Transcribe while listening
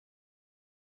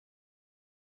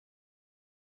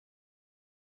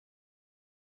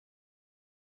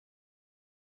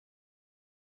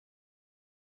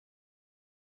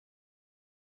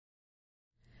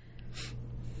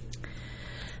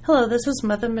Hello, this is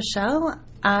Mother Michelle.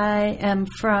 I am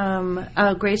from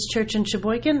Grace Church in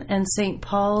Sheboygan and St.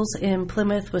 Paul's in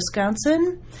Plymouth,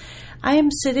 Wisconsin. I am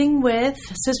sitting with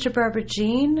Sister Barbara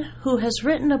Jean, who has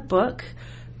written a book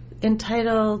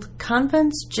entitled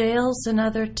Convents, Jails, and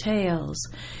Other Tales.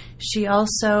 She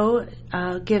also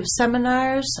gives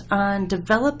seminars on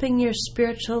developing your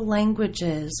spiritual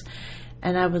languages,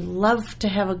 and I would love to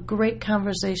have a great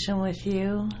conversation with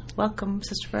you. Welcome,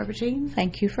 Sister Barbara Jean.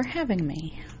 Thank you for having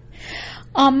me.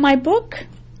 My book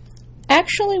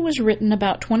actually was written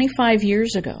about 25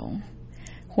 years ago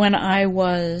when I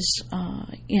was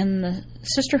in the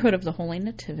Sisterhood of the Holy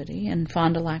Nativity in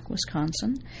Fond du Lac,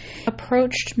 Wisconsin.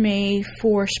 Approached me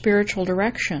for spiritual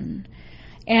direction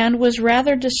and was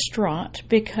rather distraught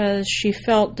because she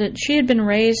felt that she had been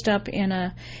raised up in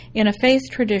a faith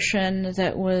tradition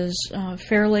that was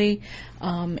fairly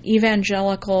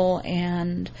evangelical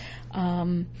and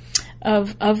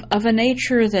of a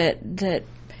nature that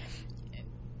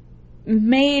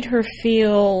made her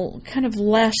feel kind of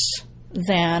less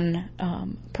than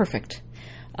perfect,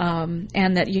 and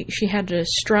that she had to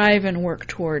strive and work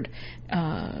toward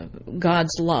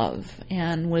God's love,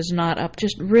 and was not up,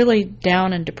 just really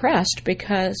down and depressed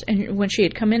because, and when she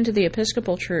had come into the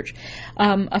Episcopal Church,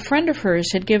 a friend of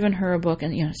hers had given her a book,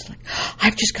 and it's like,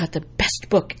 I've just got the best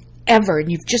book ever,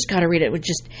 and you've just got to read it.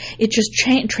 It just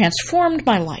transformed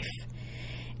my life.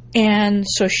 And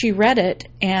so she read it,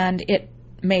 and it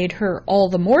made her all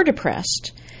the more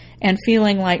depressed and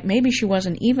feeling like maybe she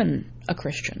wasn't even a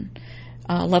Christian,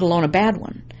 let alone a bad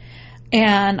one.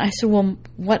 And I said, well,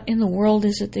 what in the world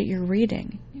is it that you're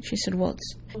reading? And she said, well,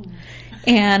 it's...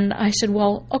 And I said,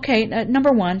 well, okay,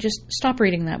 number one, just stop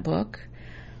reading that book.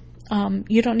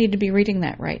 You don't need to be reading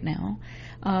that right now.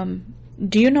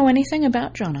 Do you know anything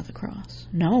about John of the Cross?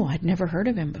 No, I'd never heard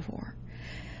of him before.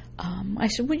 I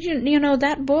said, well, you know,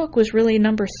 that book was really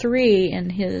number 3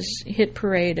 in his hit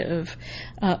parade of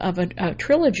a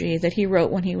trilogy that he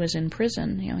wrote when he was in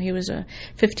prison. You know, he was a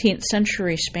 15th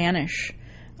century Spanish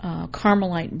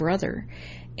Carmelite brother,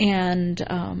 and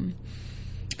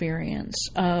experience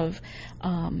of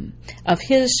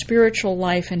his spiritual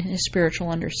life and his spiritual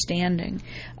understanding.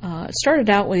 It started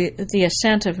out with the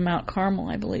ascent of Mount Carmel,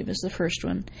 I believe, is the first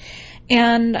one,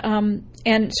 and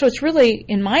so it's really,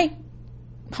 in my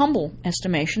humble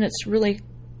estimation, it's really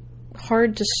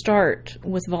hard to start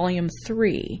with volume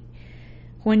 3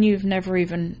 when you've never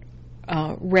even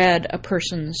read a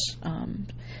person's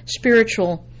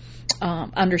spiritual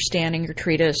understanding or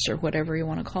treatise or whatever you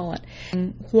want to call it.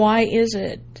 And why is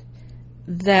it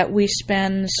that we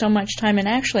spend so much time, and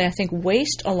actually I think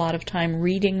waste a lot of time,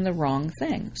 reading the wrong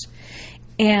things?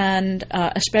 And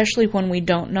especially when we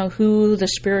don't know who the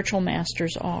spiritual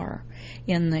masters are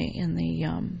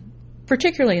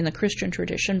particularly in the Christian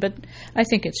tradition, but I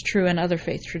think it's true in other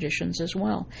faith traditions as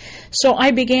well. So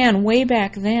I began way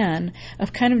back then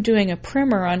of kind of doing a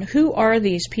primer on who are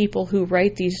these people who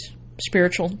write these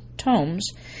spiritual tomes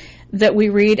that we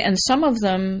read, and some of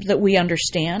them that we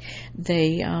understand.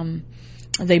 They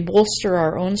bolster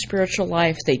our own spiritual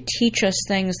life. They teach us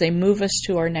things. They move us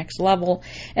to our next level.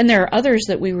 And there are others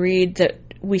that we read that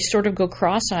we sort of go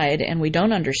cross-eyed and we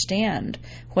don't understand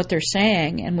what they're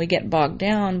saying, and we get bogged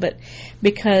down. But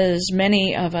because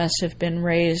many of us have been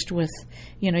raised with,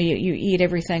 you eat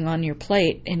everything on your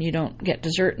plate and you don't get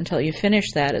dessert until you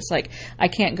finish that. It's like, I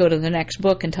can't go to the next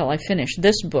book until I finish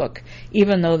this book,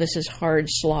 even though this is hard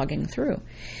slogging through.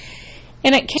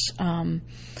 And it gives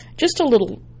just a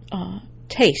little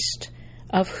taste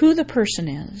of who the person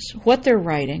is, what they're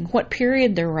writing, what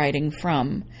period they're writing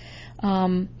from.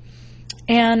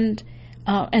 And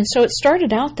so it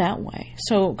started out that way.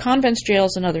 So Convents,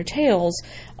 Jails, and Other Tales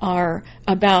are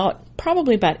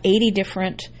probably about 80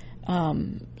 different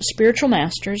spiritual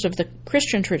masters of the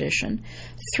Christian tradition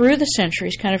through the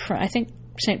centuries, kind of from, I think,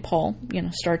 St. Paul,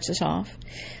 starts us off.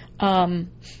 And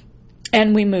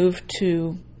we moved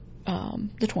to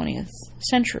the 20th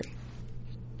century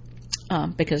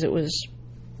because it was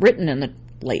written in the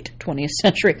late 20th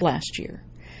century last year.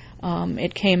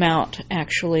 It came out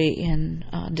actually in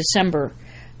December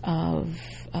of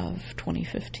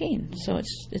 2015, so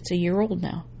it's a year old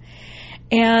now.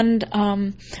 And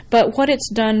but what it's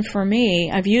done for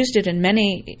me, I've used it in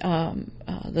many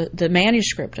the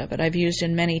manuscript of it. I've used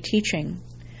in many teaching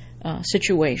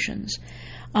situations,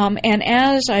 and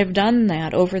as I've done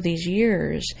that over these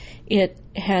years, it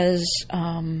has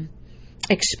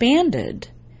expanded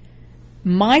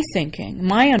my thinking,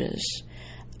 my ideas.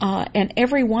 And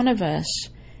every one of us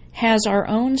has our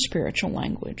own spiritual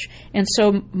language. And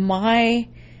so my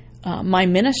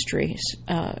ministry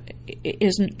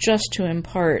isn't just to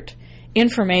impart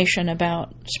information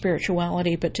about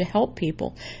spirituality, but to help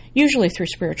people, usually through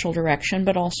spiritual direction,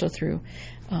 but also through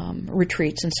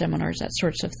retreats and seminars, that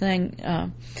sorts of thing,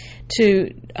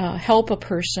 to help a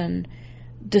person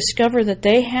discover that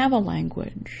they have a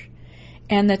language,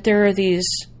 and that there are these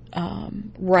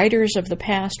writers of the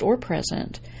past or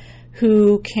present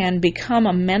who can become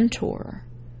a mentor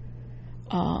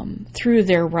through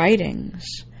their writings,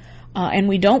 and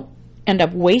we don't end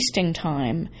up wasting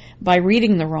time by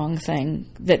reading the wrong thing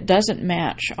that doesn't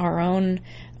match our own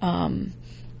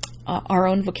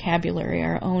vocabulary,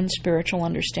 our own spiritual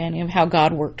understanding of how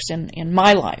God works in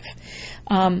my life.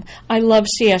 I love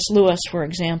C.S. Lewis, for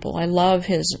example. I love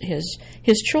his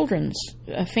children's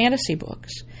fantasy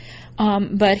books,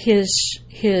 but his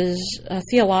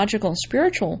theological and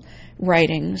spiritual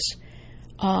writings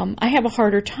I have a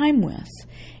harder time with.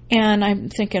 And I'm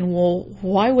thinking, well,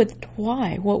 why?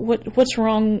 What's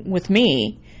wrong with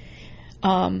me?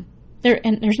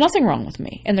 There's nothing wrong with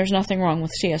me, and there's nothing wrong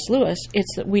with C.S. Lewis.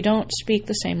 It's that we don't speak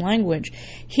the same language.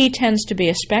 He tends to be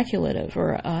a speculative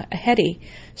or a heady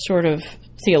sort of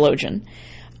theologian,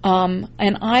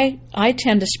 and I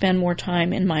tend to spend more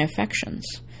time in my affections,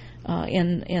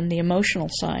 in the emotional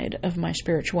side of my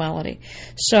spirituality.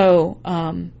 So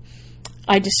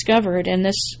I discovered, and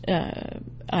this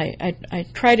I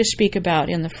try to speak about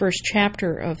in the first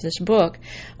chapter of this book,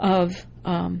 of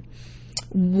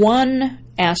one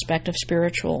aspect of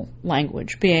spiritual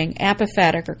language being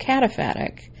apophatic or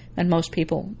cataphatic, and most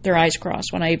people, their eyes cross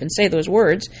when I even say those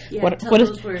words. Yeah, tell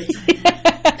those words.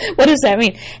 What does that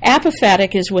mean?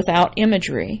 Apophatic is without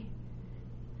imagery,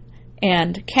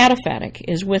 and cataphatic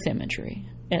is with imagery.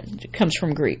 It comes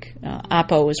from Greek.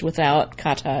 Apo is without,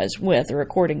 kata is with or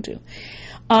according to.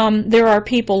 There are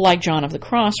people like John of the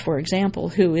Cross, for example,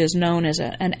 who is known as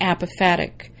an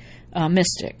apophatic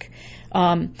mystic.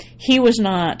 He was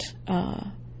not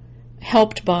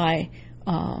helped by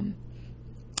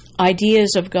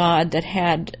ideas of God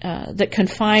that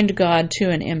confined God to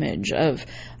an image of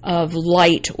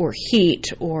light or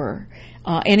heat or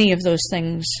any of those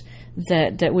things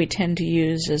that we tend to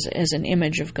use as an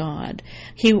image of God.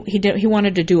 He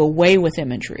wanted to do away with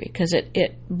imagery because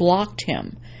it blocked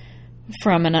him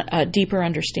from a deeper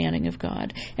understanding of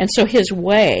God. And so his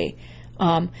way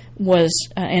was,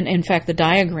 and in fact the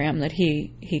diagram that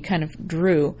he kind of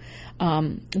drew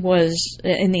was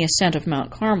in the ascent of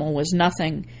Mount Carmel was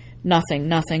nothing, nothing,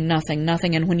 nothing, nothing,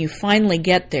 nothing. And when you finally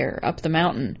get there up the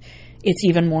mountain, it's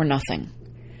even more nothing.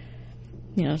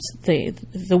 You know, it's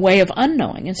the way of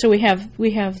unknowing. And so we have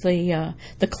the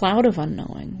cloud of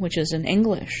unknowing, which is an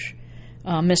English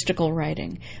mystical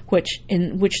writing,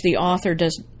 in which the author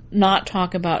does not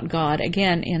talk about God,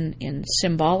 again, in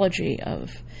symbology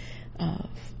of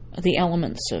the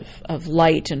elements of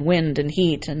light and wind and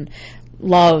heat and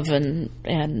love and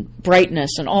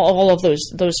brightness and all of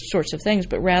those sorts of things,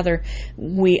 but rather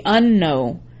we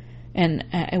unknow and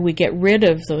we get rid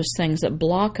of those things that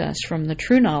block us from the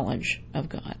true knowledge of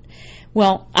God.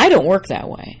 Well, I don't work that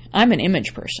way. I'm an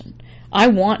image person. I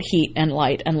want heat and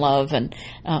light and love, and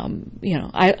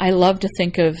I love to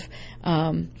think of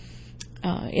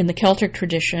in the Celtic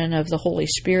tradition of the Holy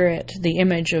Spirit, the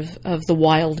image of the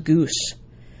wild goose.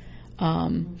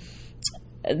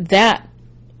 That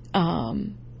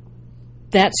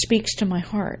speaks to my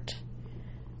heart,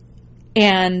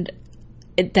 and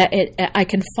I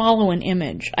can follow an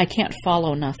image. I can't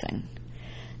follow nothing.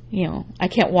 You know, I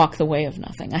can't walk the way of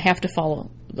nothing. I have to follow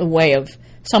the way of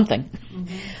something.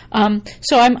 Mm-hmm.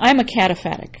 So I'm a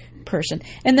cataphatic person,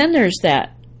 and then there's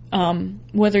that.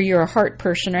 Whether you're a heart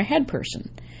person or a head person.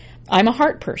 I'm a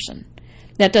heart person.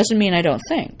 That doesn't mean I don't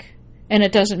think. And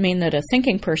it doesn't mean that a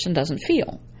thinking person doesn't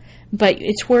feel. But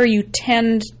it's where you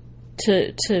tend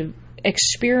to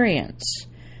experience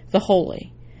the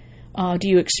holy. Do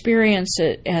you experience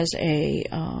it as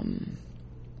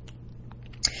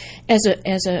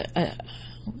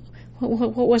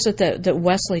what was it that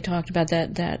Wesley talked about,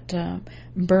 that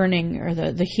burning or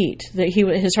the heat, that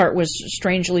his heart was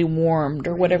strangely warmed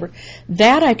or whatever?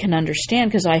 That I can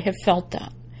understand because I have felt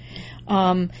that.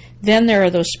 Then there are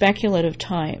those speculative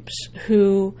types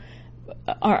who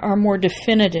are more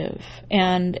definitive,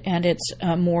 and it's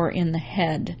more in the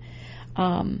head.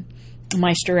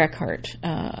 Meister Eckhart,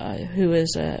 who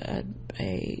is a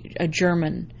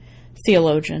German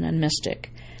theologian and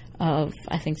mystic of,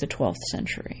 I think, the 12th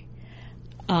century.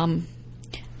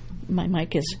 My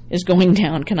mic is going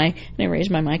down. Can I raise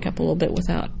my mic up a little bit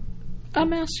without a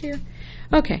mess here?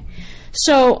 Okay.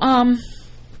 So,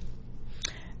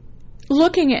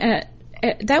 looking at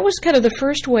that was kind of the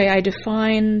first way I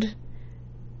defined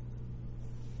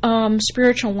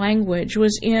spiritual language,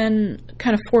 was in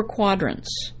kind of 4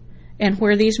 quadrants. and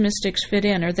where these mystics fit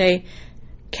in. Are they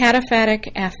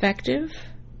cataphatic affective,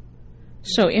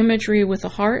 so imagery with the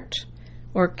heart,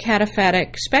 or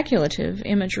cataphatic speculative,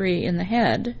 imagery in the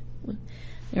head,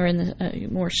 or in the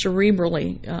more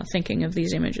cerebrally thinking of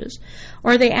these images?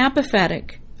 Or are they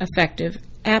apophatic affective,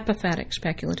 apophatic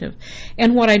speculative?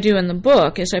 And what I do in the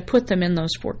book is I put them in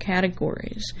those 4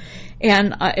 categories.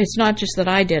 And it's not just that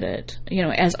I did it.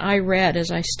 As I read,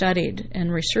 as I studied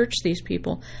and researched these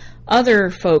people, other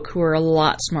folk who are a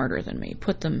lot smarter than me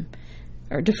put them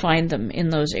or defined them in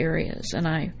those areas.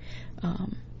 And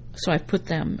so I've put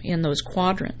them in those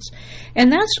quadrants.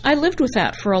 And I lived with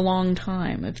that for a long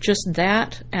time, of just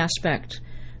that aspect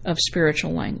of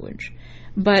spiritual language.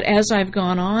 But as I've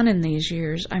gone on in these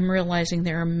years, I'm realizing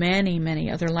there are many, many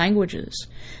other languages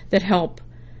that help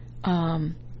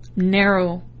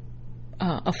narrow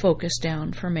a focus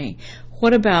down for me.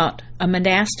 What about a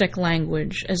monastic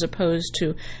language as opposed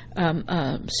to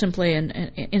simply an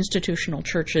institutional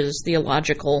church's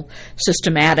theological,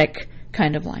 systematic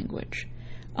kind of language?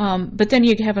 But then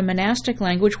you have a monastic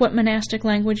language. What monastic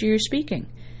language are you speaking?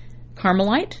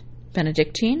 Carmelite,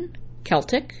 Benedictine,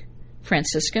 Celtic,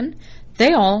 Franciscan.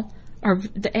 They all are.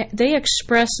 They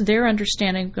express their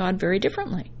understanding of God very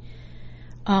differently.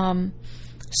 So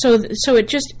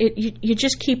you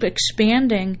just keep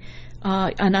expanding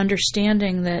an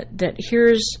understanding that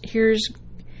here's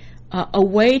a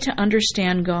way to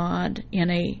understand God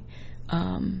in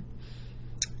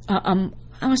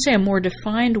I want to say a more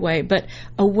defined way, but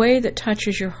a way that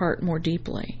touches your heart more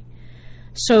deeply.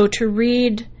 So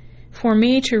for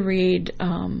me to read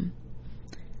a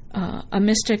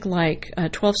mystic like a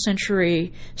 12th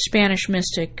century Spanish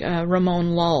mystic,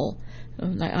 Ramon Lull,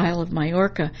 of the Isle of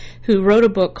Majorca, who wrote a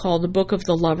book called The Book of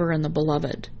the Lover and the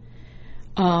Beloved.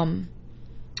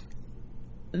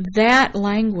 That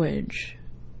language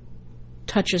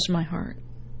touches my heart.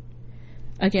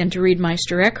 Again, to read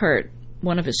Meister Eckhart,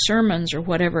 one of his sermons or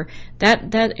whatever,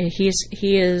 that he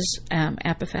is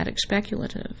apophatic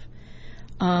speculative,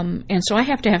 and so I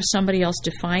have to have somebody else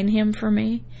define him for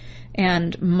me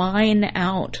and mine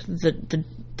out the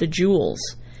jewels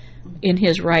in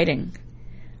his writing,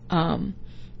 and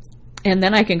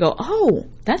then I can go, oh,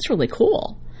 that's really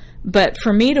cool. But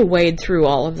for me to wade through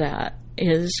all of that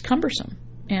is cumbersome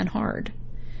and hard,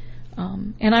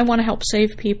 and I want to help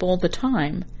save people the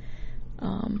time.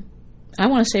 I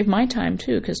want to save my time,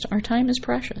 too, because our time is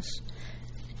precious.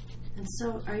 And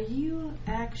so are you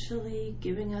actually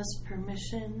giving us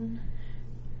permission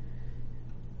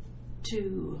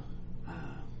to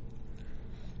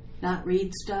not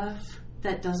read stuff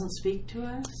that doesn't speak to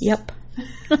us? Yep.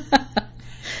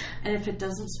 And if it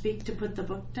doesn't speak, to put the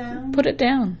book down? Put it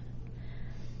down.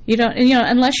 You don't,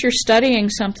 unless you're studying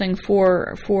something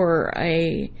for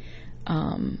a...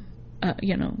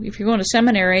 if you're going to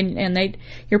seminary and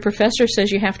your professor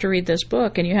says you have to read this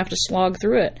book and you have to slog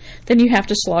through it, then you have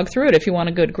to slog through it if you want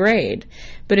a good grade.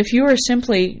 But if you are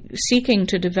simply seeking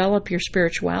to develop your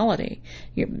spirituality,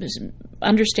 your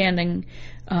understanding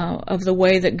of the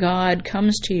way that God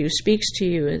comes to you, speaks to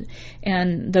you,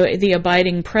 and the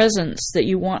abiding presence that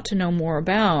you want to know more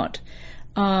about,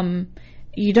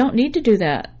 you don't need to do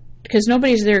that, because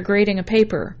nobody's there grading a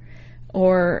paper.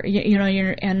 Or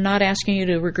you're and not asking you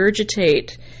to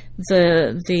regurgitate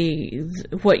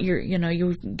what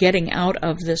you're getting out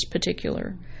of this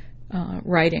particular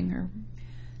writing.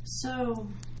 So,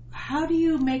 how do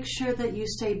you make sure that you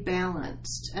stay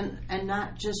balanced and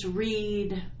not just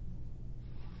read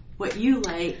what you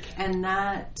like and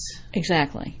not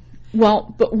exactly?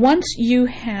 Well, but once you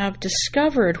have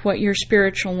discovered what your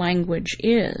spiritual language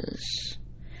is,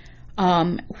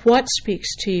 what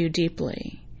speaks to you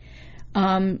deeply.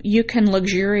 You can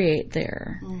luxuriate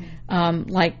there.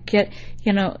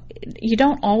 You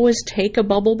don't always take a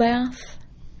bubble bath.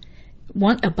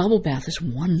 A bubble bath is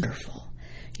wonderful.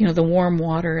 The warm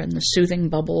water and the soothing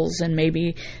bubbles and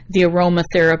maybe the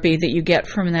aromatherapy that you get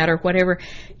from that or whatever.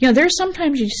 There's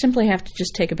sometimes you simply have to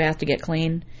just take a bath to get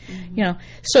clean. Mm-hmm.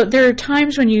 So there are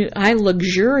times when I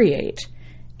luxuriate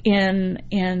in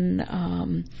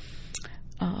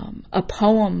a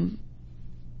poem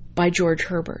by George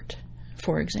Herbert,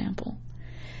 for example.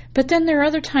 But then there are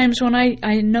other times when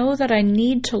I know that I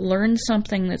need to learn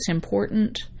something that's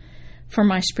important for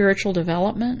my spiritual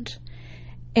development.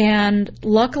 And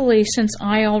luckily, since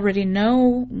I already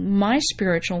know my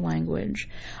spiritual language,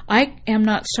 I am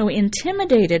not so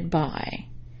intimidated by.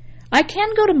 I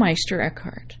can go to Meister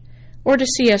Eckhart or to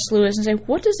C.S. Lewis and say,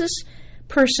 what does this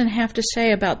person have to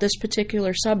say about this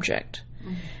particular subject?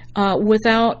 Mm-hmm.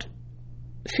 Without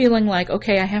feeling like,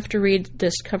 okay, I have to read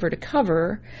this cover to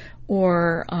cover,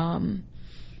 or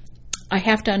I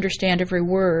have to understand every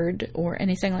word or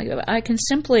anything like that. I can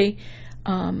simply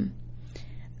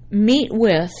meet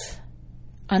with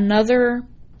another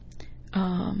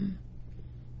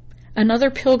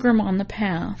pilgrim on the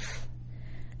path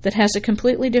that has a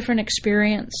completely different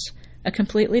experience, a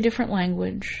completely different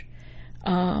language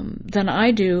than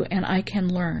I do, and I can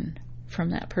learn from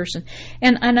that person.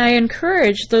 And I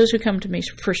encourage those who come to me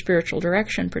for spiritual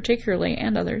direction, particularly,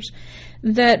 and others,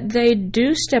 that they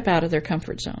do step out of their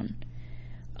comfort zone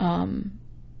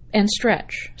and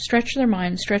stretch their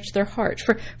mind, stretch their hearts.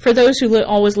 For those who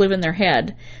always live in their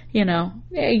head, you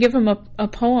give them a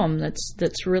poem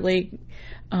that's really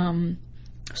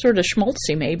sort of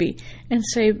schmaltzy maybe, and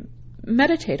say,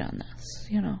 meditate on this.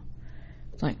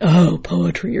 It's like, oh,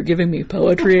 poetry, you're giving me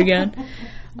poetry again.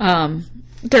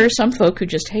 There are some folk who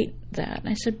just hate that. And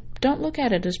I said, don't look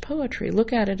at it as poetry.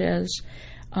 Look at it as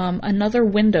another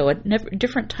window, a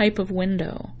different type of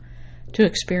window to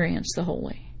experience the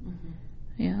holy.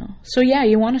 Mm-hmm. So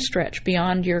you want to stretch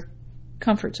beyond your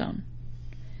comfort zone.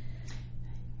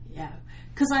 Yeah,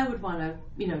 because I would want to,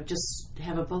 just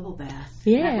have a bubble bath.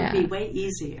 Yeah. That would be way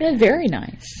easier. Yeah, very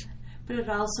nice. But it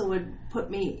also would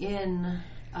put me in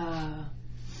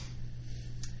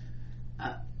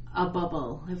a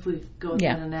bubble, if we go with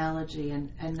that analogy, and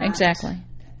not, exactly.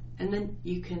 And then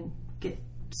you can get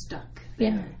stuck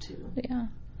there too. Yeah.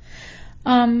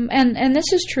 And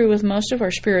this is true with most of our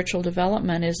spiritual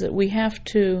development, is that we have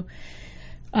to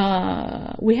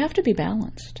be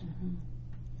balanced. Mm-hmm.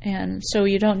 And so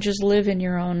you don't just live in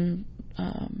your own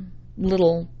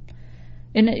little,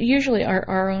 and usually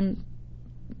our own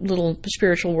little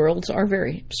spiritual worlds are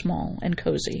very small and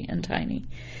cozy and tiny.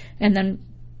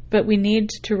 But we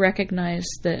need to recognize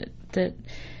that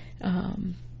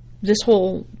this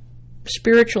whole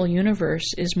spiritual universe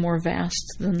is more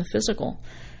vast than the physical.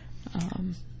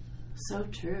 So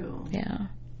true. Yeah,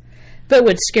 but it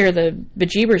would scare the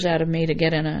bejeebers out of me to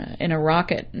get in a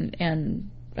rocket, and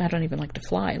I don't even like to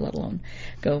fly, let alone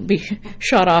go be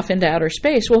shot off into outer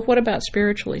space. Well, what about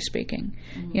spiritually speaking?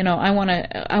 Mm-hmm. I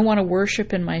want to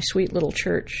worship in my sweet little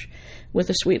church with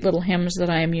the sweet little hymns that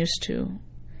I am used to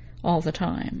all the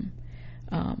time.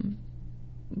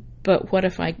 But what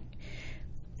if I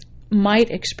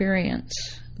might experience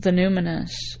the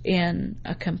numinous in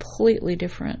a completely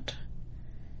different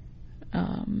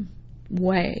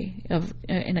way,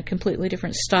 in a completely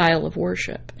different style of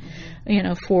worship?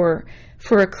 Mm-hmm.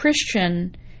 For a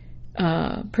Christian,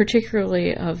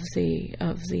 particularly of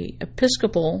the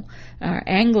Episcopal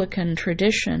Anglican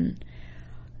tradition,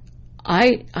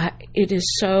 it is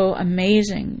so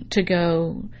amazing to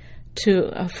go to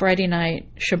a Friday night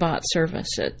Shabbat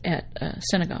service at a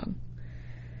synagogue.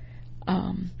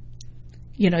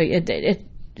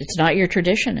 It's not your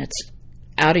tradition. It's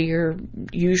out of your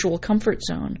usual comfort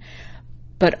zone.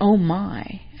 But oh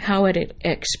my, how it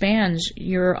expands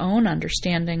your own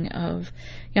understanding of,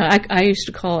 I used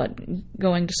to call it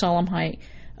going to Solemn High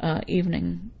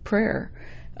evening prayer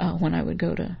when I would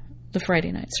go to the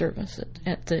Friday night service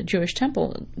at the Jewish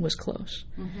temple. It was close.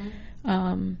 Mm-hmm.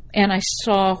 And I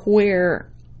saw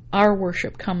where our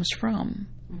worship comes from.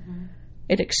 Mm-hmm.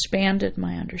 It expanded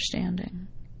my understanding.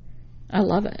 I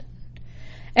love it.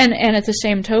 And at the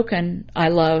same token, I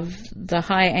love the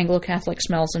high Anglo-Catholic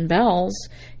smells and bells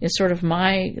is sort of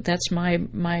my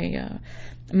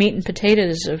meat and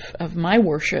potatoes of my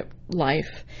worship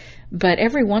life. But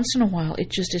every once in a while,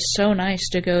 it just is so nice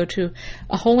to go to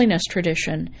a holiness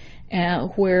tradition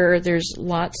where there's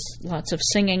lots of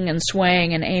singing and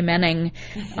swaying and amening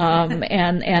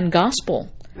and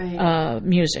gospel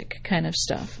music kind of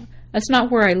stuff. That's not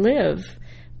where I live,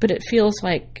 but it feels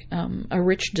like a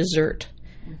rich dessert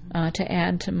to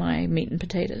add to my meat and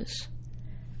potatoes.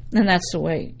 And that's the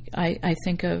way I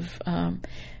think of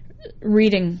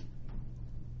reading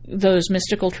those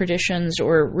mystical traditions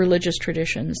or religious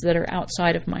traditions that are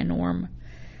outside of my norm.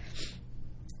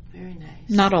 Very nice.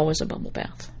 Not always a bubble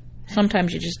bath.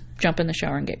 Sometimes you just jump in the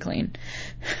shower and get clean.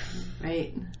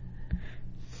 Right.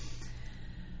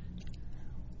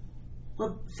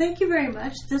 Well, thank you very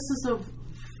much. This is a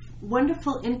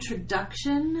wonderful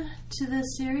introduction to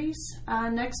this series.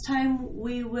 Next time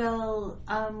we will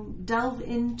delve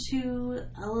into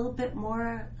a little bit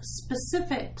more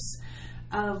specifics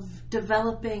of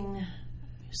developing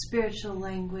spiritual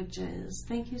languages.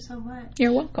 Thank you so much.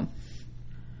 You're welcome.